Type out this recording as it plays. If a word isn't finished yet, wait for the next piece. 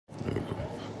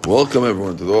Welcome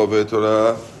everyone to the Ove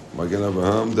Torah Magen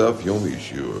Avraham Daf Yom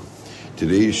Yishur.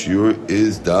 Today's Yishur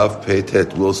is Daf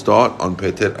Petet. We'll start on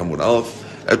Petet Amud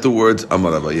Aleph at the words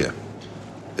Amar Abaye.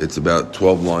 It's about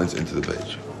 12 lines into the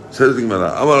page. Says the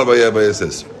Gemara, Amar Abaye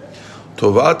says,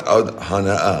 Tovat ad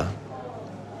Hana'a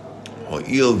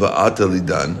Ho'il va'ata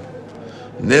lidan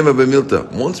Nema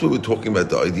b'milta. Once we were talking about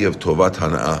the idea of Tovat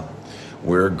Hana'a,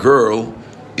 where a girl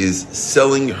is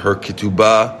selling her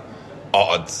ketubah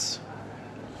odds.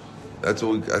 That's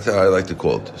how I like to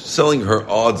call it. Selling her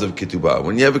odds of ketubah.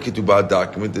 When you have a ketubah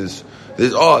document, there's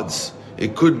odds.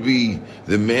 It could be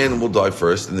the man will die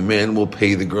first and the man will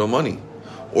pay the girl money.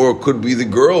 Or it could be the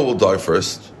girl will die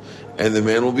first and the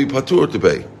man will be patur to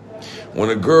pay. When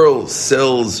a girl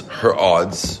sells her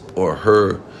odds or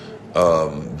her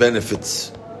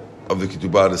benefits of the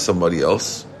ketubah to somebody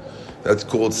else, that's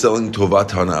called selling tovat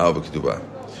hana'ah of a ketubah.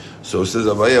 So it says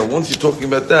Avaya, once you're talking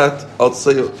about that, I'll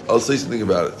say something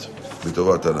about it.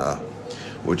 Tovat hana'ah,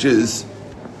 which is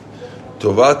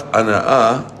tovat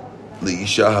hana'ah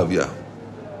liisha havya.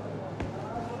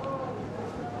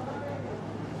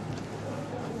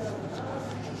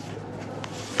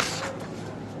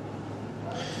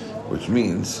 Which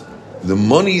means the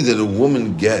money that a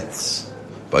woman gets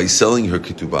by selling her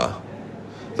ketubah,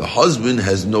 the husband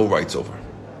has no rights over.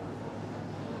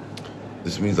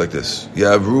 This means like this. You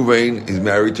have Ruvain, he's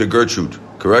married to Gertrude,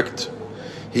 correct?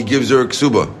 He gives her a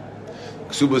ksuba.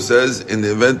 Ksuba says, in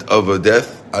the event of a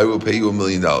death, I will pay you $1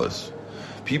 million.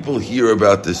 People hear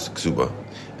about this ksuba,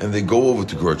 and they go over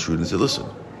to Gertrude and say, listen,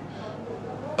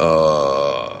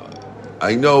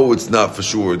 I know it's not for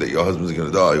sure that your husband's going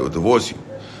to die or divorce you,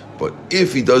 but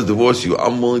if he does divorce you,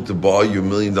 I'm willing to buy your $1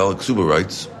 million ksuba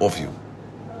rights off you.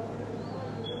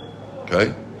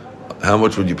 Okay? How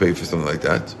much would you pay for something like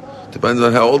that? Depends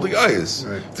on how old the guy is.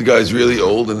 Right. If the guy's really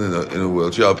old and in a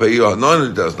wheelchair, I'll pay you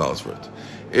 $900,000 for it.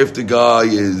 If the guy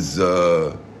is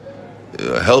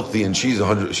healthy and she's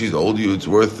old, it's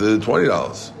worth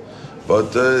 $20.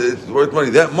 But it's worth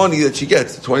money. That money that she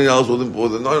gets, $20 or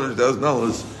the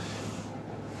 $900,000,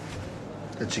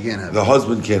 that she can't have. The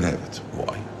husband can't have it.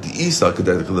 Why?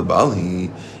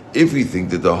 If we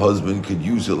think that the husband could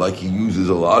use it like he uses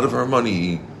a lot of her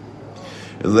money,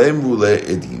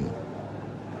 the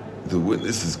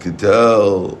witnesses could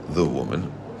tell the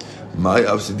woman, "My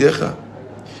avsidecha."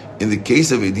 In the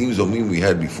case of edim zomim we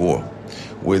had before,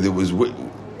 where there was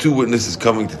two witnesses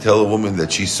coming to tell a woman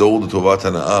that she sold the tovat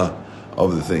hana'ah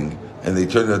of the thing, and they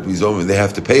turned out to be zomim, they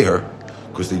have to pay her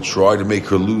because they tried to make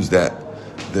her lose that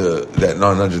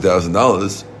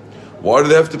 $900,000. Why do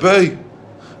they have to pay?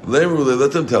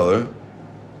 Let them tell her,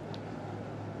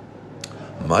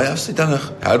 "My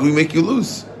avsidecha." How do we make you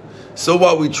lose? So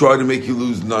what? We try to make you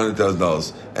lose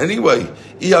 $900,000 anyway.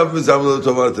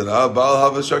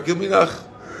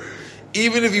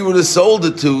 Even if you would have sold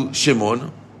it to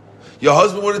Shimon, your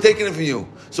husband would have taken it from you.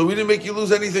 So we didn't make you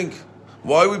lose anything.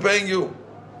 Why are we paying you?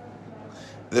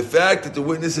 The fact that the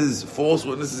false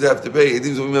witnesses have to pay,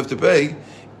 Edim Zomim have to pay,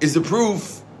 is the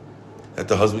proof that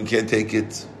the husband can't take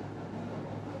it.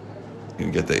 You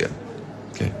didn't get that yet.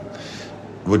 Okay.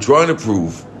 We're trying to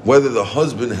prove whether the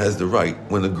husband has the right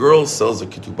when the girl sells a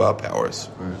ketubah powers,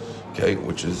 okay,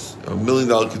 which is $1 million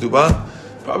ketubah,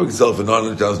 probably can sell it for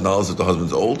 $900,000 if the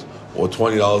husband's old, or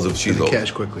 $20 if she's old.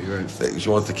 Cash quickly, right? She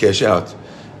wants to cash out.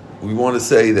 We want to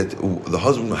say that the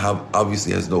husband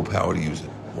obviously has no power to use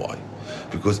it. Why?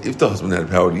 Because if the husband had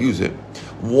power to use it,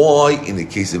 why in the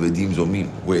case of Edim Zomim,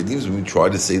 where Edim Zomim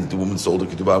tried to say that the woman sold a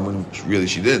ketubah when really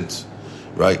she didn't,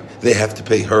 right? They have to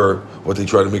pay her what they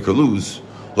try to make her lose.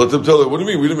 Let them tell her, what do you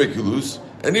mean? We didn't make you lose.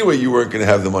 Anyway, you weren't going to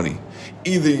have the money.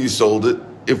 Either you sold it,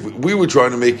 if we were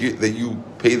trying to make it that you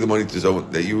pay the money to someone,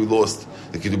 that you lost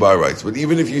the ketubah rights. But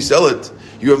even if you sell it,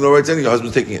 you have no rights anyway. Your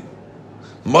husband's taking it.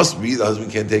 Must be the husband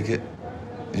can't take it.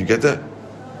 Did you get that?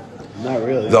 Not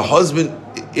really. The husband,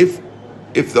 if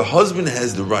the husband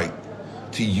has the right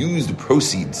to use the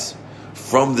proceeds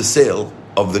from the sale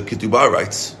of the ketubah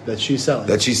rights that she's selling,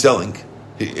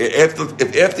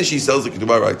 after she sells the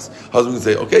ketubah rights, husband can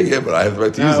say, "Okay, yeah, but I have the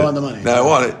right to use it. I want the money. Now I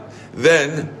want it."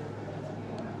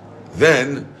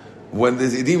 Then when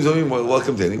there's edim zomim,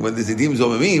 welcome to when there's edim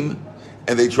zomim,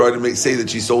 and they try to say that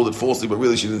she sold it falsely, but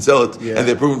really she didn't sell it, and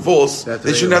they're proven false,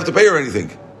 they shouldn't have to pay her anything.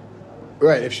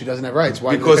 Right? If she doesn't have rights,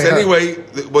 why? Because anyway,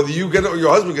 whether you get it or your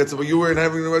husband gets it, but you weren't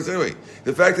having the rights anyway.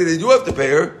 The fact that they do have to pay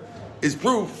her is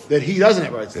proof that he doesn't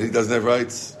have rights. That he doesn't have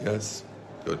rights. Yes,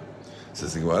 good.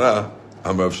 Says the Gemara.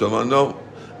 Amrav Shlomo, no.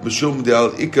 B'shum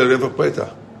de'al ikar revach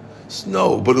peta.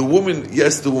 No, but the woman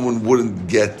wouldn't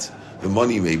get the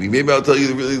money maybe. Maybe I'll tell you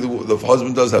the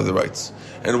husband does have the rights.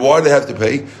 And why do they have to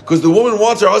pay? Because the woman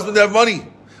wants her husband to have money.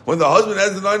 When the husband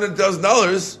has the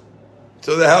 $900,000,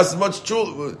 so the house is much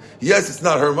truer. Yes, it's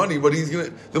not her money, but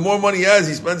the more money he has,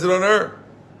 he spends it on her.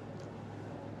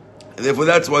 And therefore,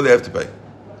 that's why they have to pay.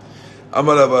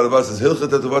 Amar Rabba says, Hilchat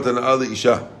Tatuvat Hana'ah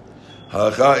Isha.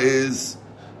 Halacha is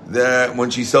that when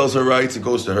she sells her rights, it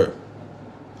goes to her.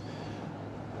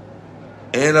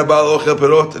 And Abal Ochel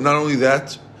Perot, not only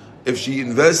that, if she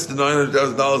invests the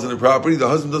 $900,000 in the property, the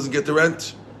husband doesn't get the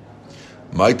rent.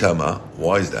 My Tama,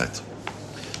 why is that?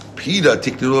 Pida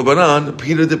Tiknu Labanan,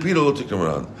 Pida de Pida Lo Tiknu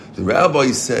Labanan. The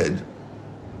rabbi said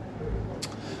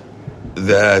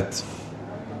that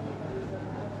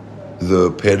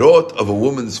the perot of a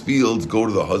woman's fields go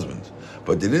to the husband,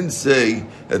 but they didn't say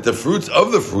that the fruits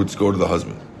of the fruits go to the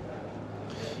husband.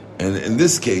 And in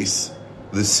this case,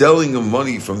 the selling of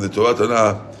money from the Torah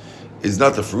Tanah is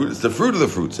not the fruit, it's the fruit of the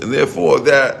fruits, and therefore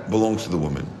that belongs to the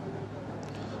woman.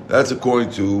 That's according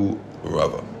to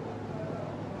Rava.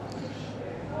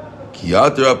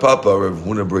 Kiyatra Papa Rav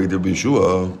Huna Breder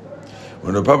Bishua,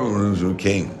 when Rav Papa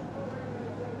came,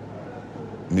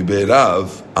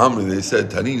 Mibeirav Amri, they said,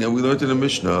 Tanina, we learned in the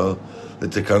Mishnah the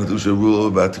Tekanat Usha rule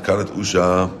about Tekanat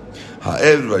Usha.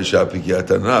 Ha'ev Raisha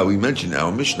Pigiyatana. We mentioned in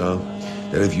our Mishnah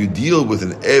that if you deal with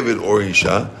an Eved or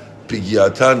Isha,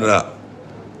 Pigiyatana.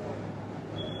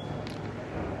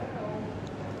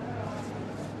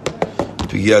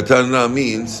 Pigiyatana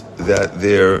means that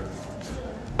they're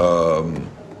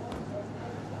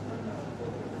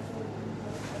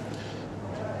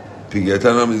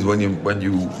Pigiyatana means when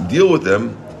you deal with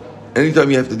them, anytime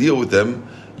you have to deal with them,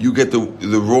 you get the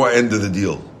raw end of the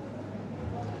deal.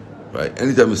 Right?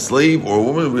 Anytime a slave or a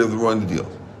woman, we have the raw end of the deal.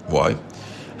 Why?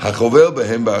 If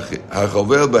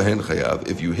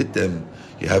you hit them,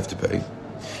 you have to pay.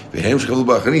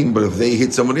 But if they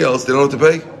hit somebody else, they don't have to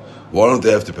pay. Why don't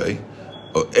they have to pay?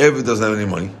 Ever doesn't have any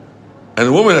money, and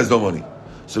the woman has no money,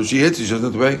 so she hits you, she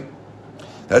doesn't have to pay.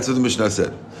 That's what the Mishnah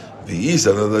said.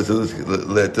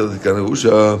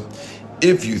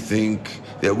 If you think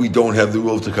that we don't have the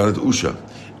rule of Tekanat Usha,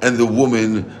 and the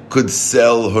woman could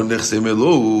sell her Nechse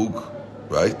Melug,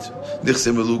 right?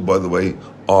 Nechse Melug, by the way,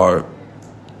 are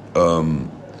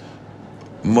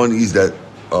monies that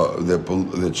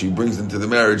she brings into the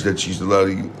marriage that she's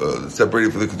allowed to separate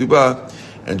it for the ketubah,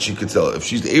 and she could sell it. If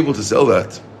she's able to sell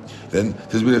that, then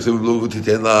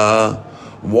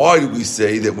why do we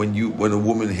say that when a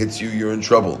woman hits you, you're in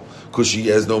trouble? Because she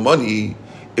has no money.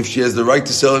 If she has the right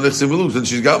to sell a nechse melug, then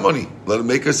she's got money.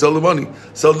 Make her sell the money.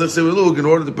 Sell nechse melug in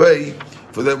order to pay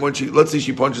for that when let's say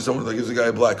she punches someone that gives a guy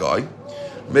a black eye.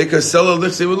 Make her sell a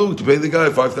nechse melug to pay the guy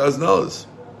 $5,000.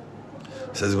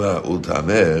 Says,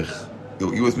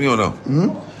 you with me or no?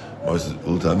 Mm-hmm.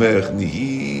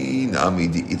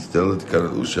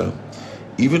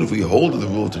 Even if we hold the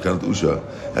rule of Tekanat Usha,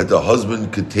 that the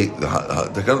husband could take the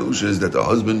Tekanat Usha is that the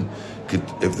husband could,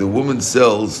 if the woman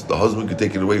sells, the husband could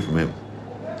take it away from him.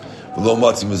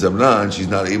 She's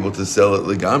not able to sell it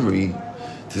legamri.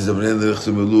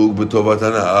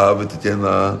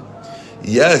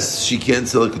 Yes, she can't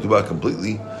sell a ketubah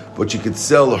completely, but she could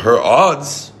sell her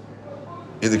odds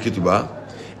in the ketubah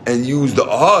and use the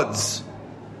odds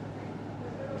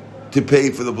to pay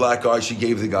for the black eye she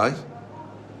gave the guy.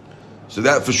 So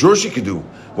that for sure she could do.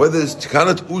 Whether it's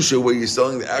Tekanat Usha where you're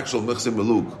selling the actual Nechse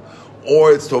Melug,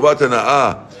 or it's Tovat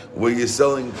Hana'ah where you're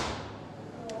selling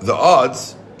the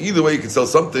odds, either way you can sell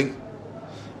something.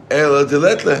 Ela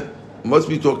Diletle must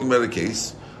be talking about a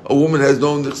case. A woman has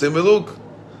no Nechse Melug.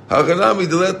 Hachanami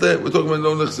Diletle, we're talking about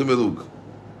no Nechse Melug.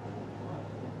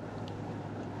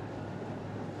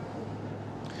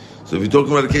 So if you're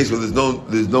talking about a case where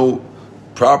there's no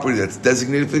property that's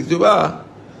designated for Ketubah,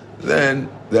 then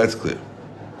that's clear.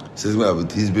 It says,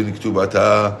 he's been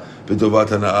Ketubata, B'Tovat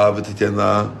Hana'ah,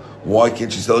 V'Titenla. Why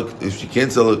can't she sell it? If she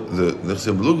can't sell the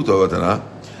Nechse Melug B'Tovat Hana'ah,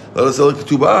 let her sell a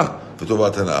Ketubah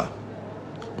B'Tovat Hana'ah.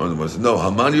 One of them said, no,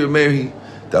 Hamani Remehi,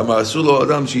 Tamar Asulo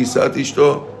Adam, Sheisat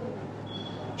Ishto,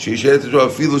 Sheishat Ishto,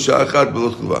 Afilu Sha'achat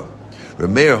B'Lot Ketubah.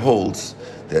 Remeir holds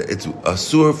that it's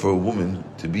asur for a woman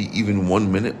to be even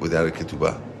 1 minute without a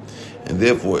ketubah, and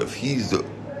therefore,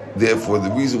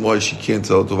 the reason why she can't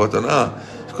sell tovat hana'ah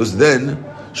is because then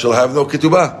she'll have no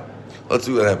ketubah. Let's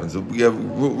see what happens. We have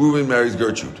Reuben marries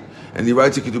Gertrude, and he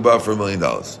writes a ketubah for $1 million.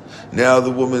 Now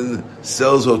the woman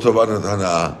sells her tovat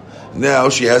hana'ah. Now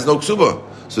she has no ketubah,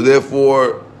 so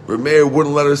therefore, Remeir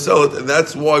wouldn't let her sell it, and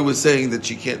that's why we're saying that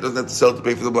she doesn't have to sell it to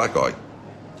pay for the black eye.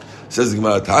 Says the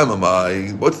Gemara,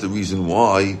 what's the reason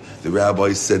why the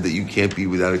rabbi said that you can't be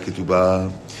without a ketubah?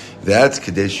 That's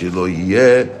kadesh lo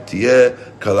yeh tiyeh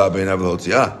kala beinav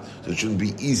l'hotziyah. So it shouldn't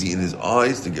be easy in his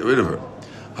eyes to get rid of her.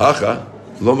 Hacha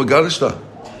lo megarishla.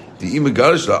 The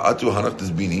imegarishla atu hanach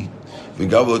tizbini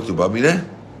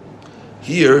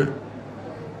Here,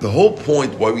 the whole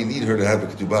point why we need her to have a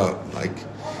ketubah,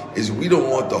 is we don't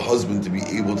want the husband to be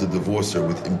able to divorce her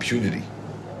with impunity.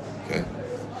 Okay?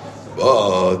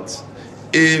 But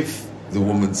if the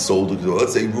woman sold her ketubah,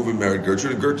 let's say Reuben married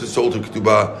Gertrude, and Gertrude sold her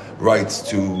ketubah rights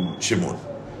to Shimon.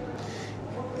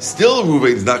 Still,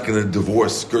 Reuben is not going to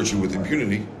divorce Gertrude with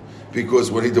impunity,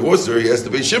 because when he divorces her, he has to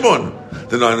pay Shimon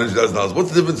the $900,000.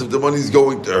 What's the difference if the money's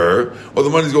going to her or the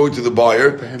money's going to the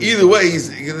buyer? Either way,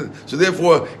 so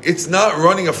therefore, it's not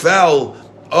running afoul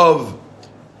of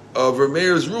her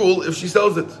mayor's rule if she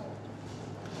sells it.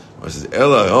 I says,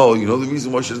 Ella, you know the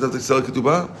reason why she doesn't have to sell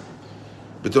ketubah?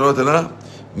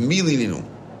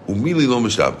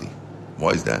 Why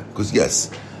is that? Because yes,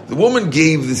 the woman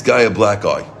gave this guy a black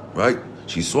eye, right?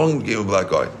 She swung and gave him a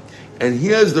black eye. And he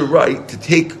has the right to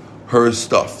take her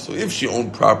stuff. So if she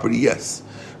owned property, yes.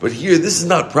 But here, this is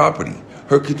not property.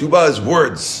 Her ketubah is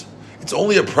words. It's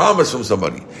only a promise from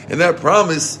somebody. And that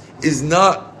promise is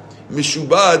not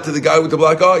mishubad to the guy with the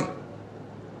black eye.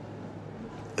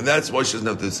 And that's why she doesn't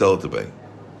have to sell it to pay.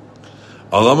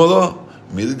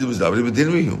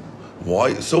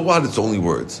 Why? So what? It's only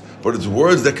words. But it's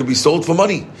words that can be sold for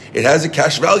money. It has a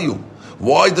cash value.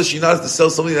 Why does she not have to sell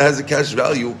something that has a cash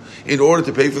value in order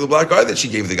to pay for the black eye that she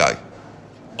gave the guy?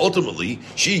 Ultimately,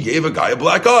 she gave a guy a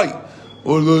black eye.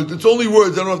 Well, it's only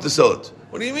words, I don't have to sell it.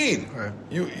 What do you mean? Right.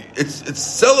 It's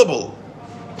sellable.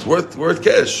 It's worth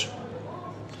cash.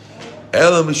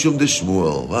 Ela mishum de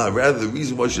Shmuel. Rather, the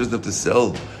reason why she doesn't have to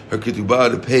sell her ketubah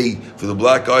to pay for the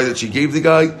black eye that she gave the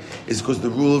guy is because the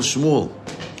rule of Shmuel.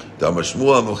 Where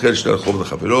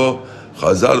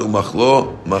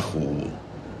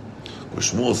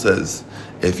Shmuel says,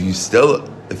 if you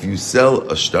sell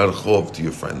a shtar chov to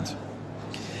your friend,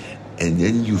 and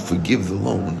then you forgive the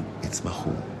loan, it's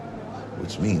machu,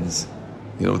 which means,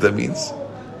 you know what that means?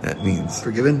 That means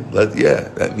forgiven.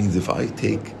 That means if I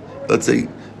take, let's say,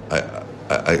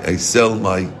 I sell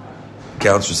my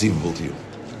accounts receivable to you,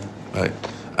 right?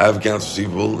 I have accounts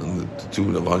receivable in the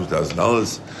tune of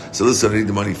 $100,000. So listen, I need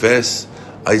the money fast.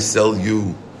 I sell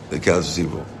you the accounts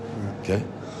receivable, okay?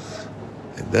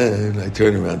 And then I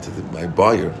turn around to my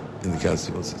buyer in the accounts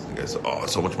receivable and says, the guy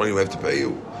says, so much money we have to pay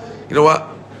you. You know what?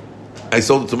 I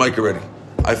sold it to Mike already.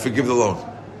 I forgive the loan.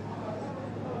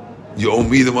 You owe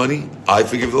me the money. I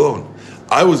forgive the loan.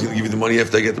 I was going to give you the money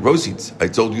after I get the proceeds. I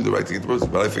told you the right to get the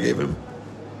proceeds, but I forgave him.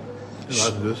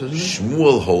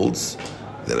 Shmuel holds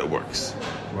that it works.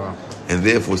 Wow. And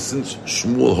therefore, since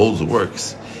Shmuel holds it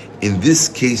works, in this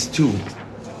case too,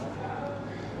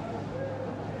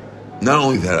 not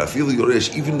only that, I feel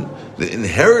Yoresh, even the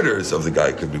inheritors of the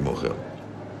guy could be mochel.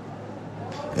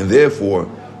 And therefore,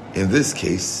 in this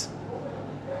case,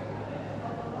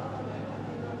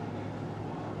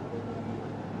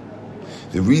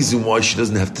 the reason why she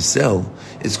doesn't have to sell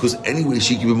is because anyway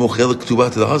she can be mochel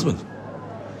ketubah to the husband,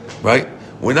 right?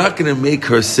 We're not going to make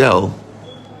her sell.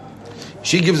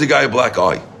 She gives the guy a black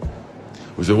eye.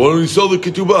 We say, why don't you sell the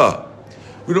ketubah?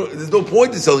 There's no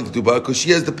point in selling ketubah because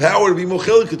she has the power to be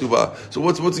mochel ketubah. So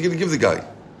what's it going to give the guy?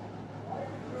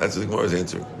 That's what the Gemara is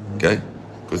answering. Okay,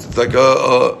 because it's like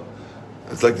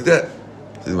it's like the debt.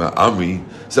 Amri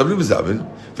sabri b'zabin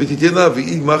v'titin la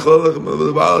v'ig machla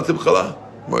l'ba'al tibchala.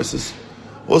 Gemara says,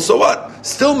 well, so what?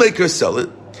 Still make her sell it,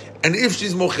 and if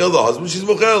she's mochel the husband, she's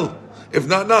mochel. If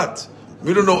not, not.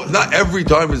 We don't know. Not every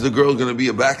time is the girl going to be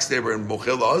a backstabber and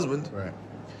mochel the husband. Right.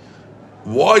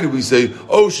 Why do we say, she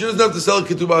doesn't have to sell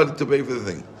ketubah to pay for the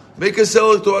thing? Make her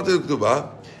sell ketubah to the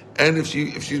ketubah, and if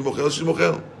she's mochel, she's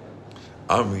mochel.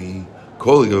 Amri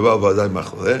kol yavav v'adai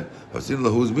machleh hasin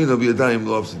lahuz min b'yadayim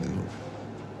lo hafsidinu.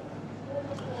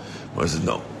 I said,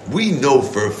 no. We know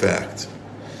for a fact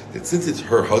that since it's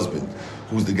her husband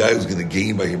who's the guy who's going to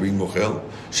gain by being mochel,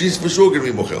 she's for sure going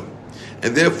to be mochel.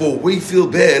 And therefore, we feel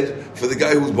bad for the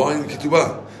guy who's buying the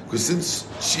ketubah. Because since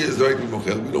she has the right to be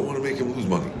mochel, we don't want to make him lose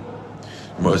money.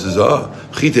 Gemara says,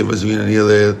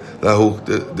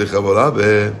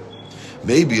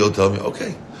 maybe you'll tell me,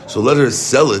 okay, so let her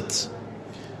sell it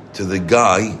to the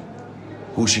guy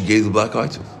who she gave the black eye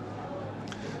to.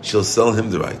 She'll sell him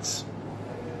the rights.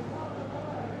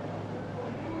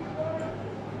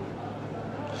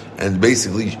 And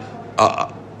basically,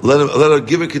 let her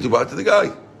give a ketubah to the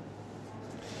guy.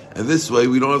 And this way,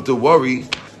 we don't have to worry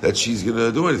that she's going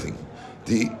to do anything.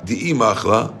 The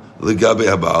imachla legabe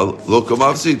habal lo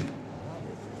kamavsid.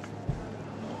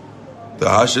 The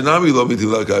hashanami lo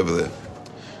mitim lakayvele.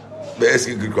 They're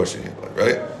asking a good question here,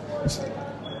 right?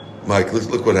 Mike,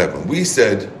 look what happened. We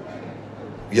said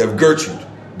you have Gertrude.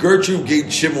 Gertrude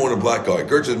gave Shimon a black eye.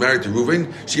 Gertrude was married to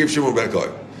Reuven. She gave Shimon a black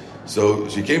eye. So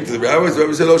she came to the rabbis. The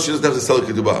rabbi said, she doesn't have to sell a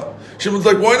ketubah. Shimon's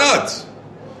like, why not?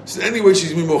 He said, anyway,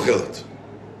 she's going to be mochelet.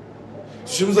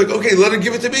 Shimon's like, okay, let her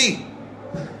give it to me.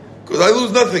 Because I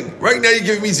lose nothing. Right now, you're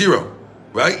giving me zero.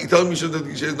 Right? You're telling me she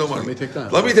has no money. Let me take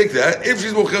that. Let me take that. If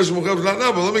she's mochel, she's mochel. Not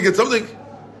now, but let me get something.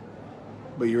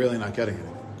 But you're really not getting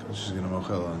anything. Because she's going to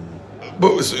mochel.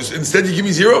 But instead, you give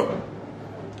me zero?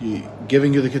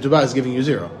 Giving you the ketubah is giving you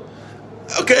zero.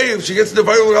 Okay, if she gets the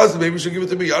viral house, maybe she'll give it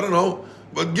to me. I don't know.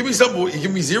 But give me something. You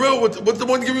give me zero? What's the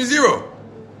one to give me zero?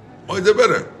 Why is that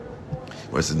better?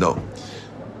 Well, I said, no.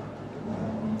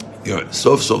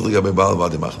 Sof the gabe ba'al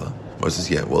v'adei machla. I says,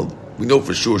 yeah, well, we know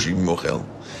for sure she'll be mochel.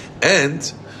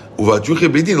 And we're not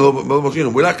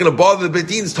going to bother the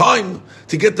Bedin's time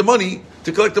to get the money,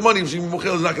 to collect the money. If she'll be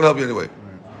mochel, it's not going to help you anyway.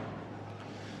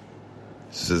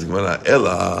 She says,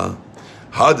 Ella,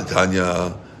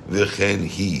 hadetanya v'chen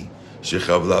hi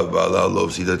shechavla ba'ala lo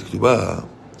sidat ketubah.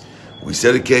 We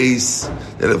said a case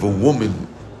that if a woman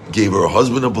gave her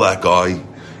husband a black eye,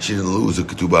 she didn't lose a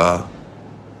ketubah.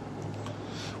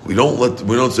 We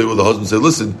don't say, well, the husband said,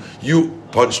 listen, you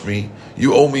punched me,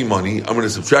 you owe me money, I'm going to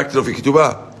subtract it off your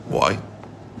ketubah. Why?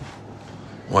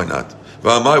 Why not?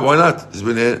 Why not? It's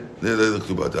been here.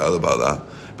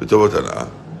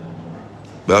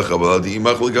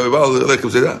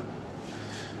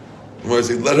 I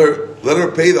say, let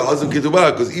her pay the husband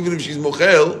ketubah, because even if she's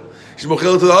mochel to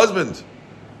the husband.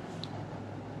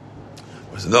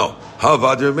 I said, no. How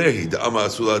vader mehi the ama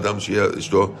asula adam shia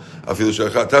ishto afilu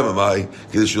shachat tamamai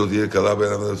kid shlo diye kala ben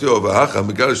amadotio vahacha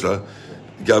megarishla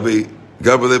gabi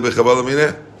bechabal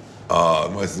amine.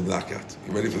 My is knockout.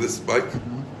 You ready for this, Mike?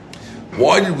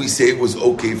 Why did we say it was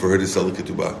okay for her to sell the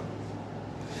ketubah?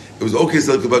 It was okay to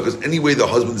sell the ketubah because anyway the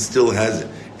husband still has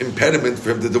impediment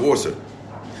for him to divorce her.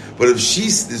 But if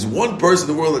there's one person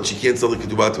in the world that she can't sell the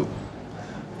ketubah to,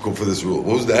 go for this rule.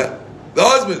 What was that? The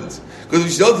husband. Because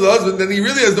if she sells to the husband, then he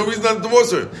really has no reason not to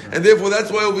divorce her. And therefore,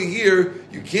 that's why over here,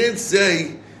 you can't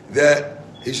say that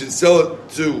he should sell it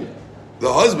to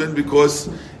the husband, because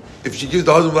if she gives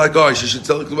the husband black eye, she should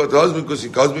sell it to the husband, because the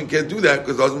husband can't do that,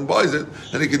 because the husband buys it,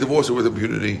 and he can divorce her with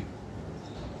impunity.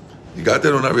 You got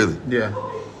that or not really? Yeah.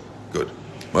 Good.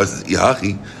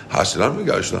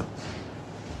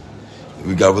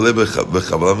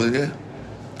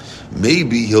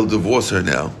 Maybe he'll divorce her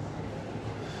now,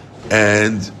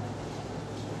 and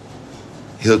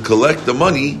he'll collect the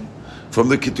money from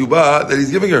the ketubah that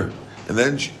he's giving her, and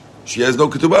then she has no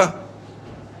ketubah.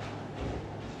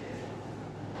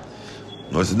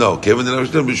 I said, no. Kevin didn't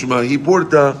understand. He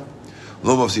bought it.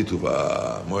 Lo mafsi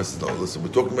tuva. Mor says, no. Listen, we're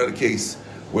talking about a case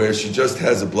where she just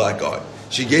has a black eye.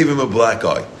 She gave him a black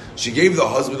eye. She gave the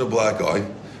husband a black eye,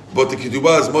 but the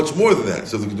ketubah is much more than that.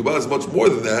 So if the ketubah is much more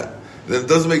than that, then it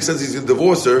doesn't make sense he's going to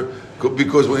divorce her,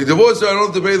 because when he divorces her, I don't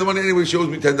have to pay the money anyway. She owes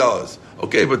me $10.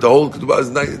 Okay, but the whole ketubah is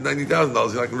 $90,000. You're not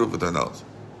going to do it for $10.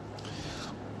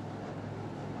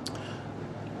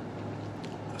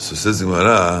 So says the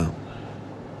Gemara,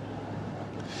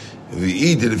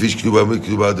 "V'id lefish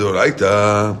ketubah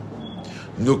deoraita,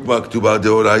 nukma ketubah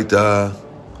deoraita,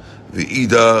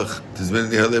 v'idach tizmen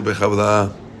nihaleh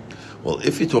bechavla." Well,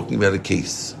 if you're talking about a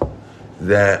case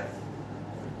that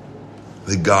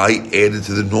the guy added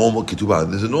to the normal ketubah.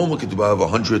 There's a normal ketubah of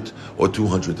 100 or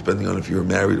 200, depending on if you're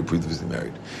married or previously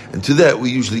married. And to that,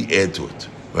 we usually add to it,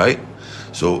 right?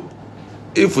 So,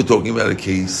 if we're talking about a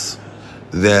case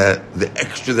that the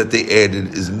extra that they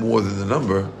added is more than the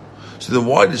number, so then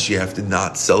why does she have to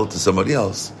not sell it to somebody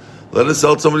else? Let her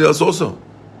sell it to somebody else also.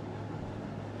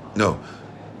 No.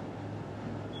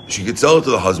 She could sell it to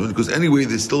the husband, because anyway,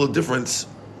 there's still a difference.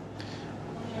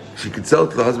 She could sell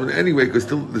it to the husband anyway, because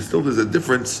there's a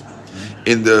difference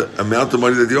in the amount of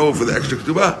money that they owe for the extra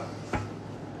ketubah.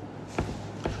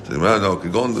 So no,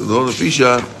 could go on the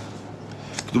fisha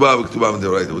ketubah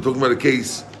deoraita. We're talking about a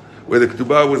case where the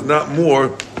ketubah was not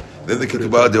more than the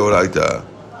ketubah deoraita.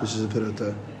 Which is a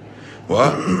perata.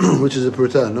 What? Which is a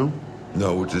perata, no?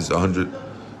 No, which is 100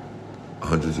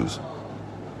 zuz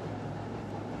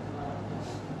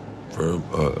for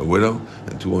a widow,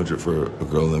 and 200 for a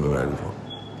girl never married before.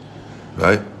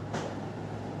 Right?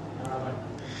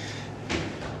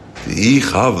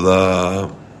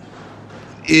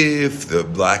 If the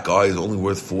black eye is only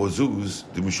worth 4 zuz,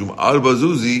 the mishum arba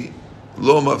zuzi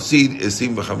lo mafsid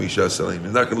esim v'chamisha salayim.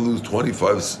 You're not going to lose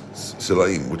 25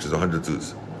 salayim, which is 100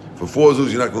 zuz. For 4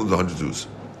 zuz, you're not going to lose 100 zuz,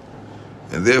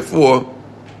 and therefore,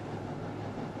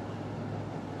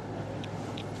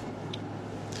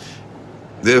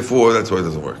 that's why it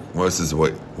doesn't work. What is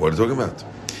what are you talking about?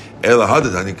 The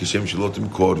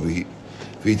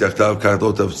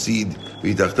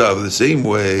same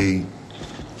way,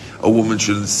 a woman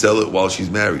shouldn't sell it while she's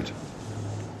married.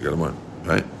 You got a mind,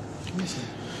 right?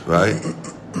 right?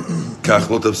 Kach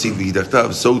lo tafsik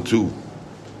v'hidachtav. So too.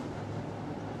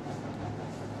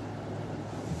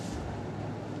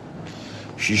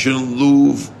 She shouldn't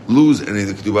lose any of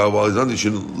the ketubah while he's under. She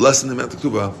shouldn't lessen the amount of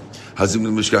ketubah. Hazim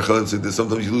l'mishkach halev said that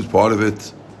sometimes you lose part of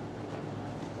it.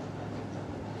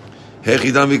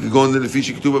 Hechidam we could go into the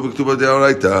fishi ketubah b'ketubah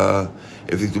de'oraita.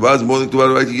 If the ketubah is more than ketubah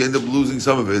de'oraita, you end up losing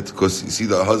some of it because you see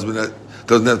the husband that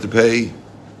doesn't have to pay.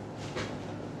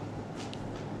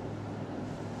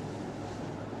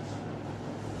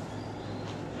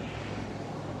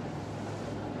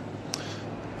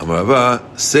 Amarava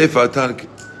sefer tank.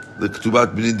 The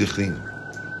K'tubat B'nin Dichrin.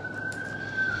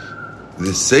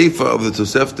 The Sefer of the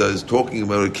Tosefta is talking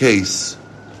about a case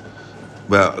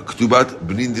about K'tubat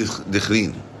B'nin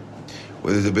Dichrin,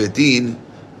 where there's a Beit Din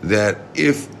that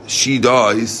if she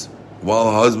dies while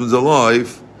her husband's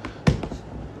alive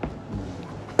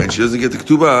and she doesn't get the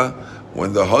K'tubah,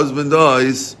 when the husband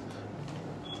dies,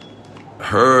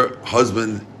 her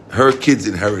kids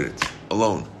inherit it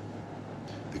alone.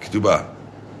 The K'tubah.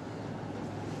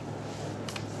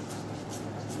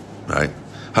 Right?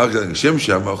 Just like if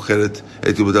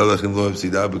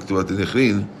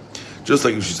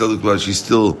she sells the ketubah, she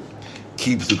still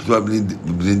keeps the ketubah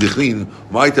b'nin dichrin.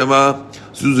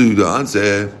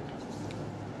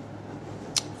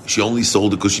 She only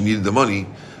sold it because she needed the money.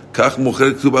 So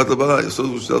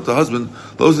she sold to her husband.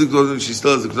 She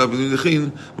still has the ketubah b'nin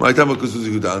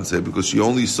dichrin. Because she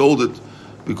only sold it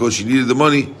because she needed the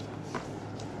money,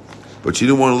 but she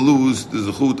didn't want to lose the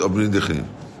zechut of b'nin dichrin.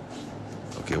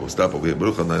 Okay, we'll stop over here.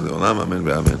 Baruch Adonai Le'olam. Amen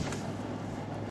ve'amen.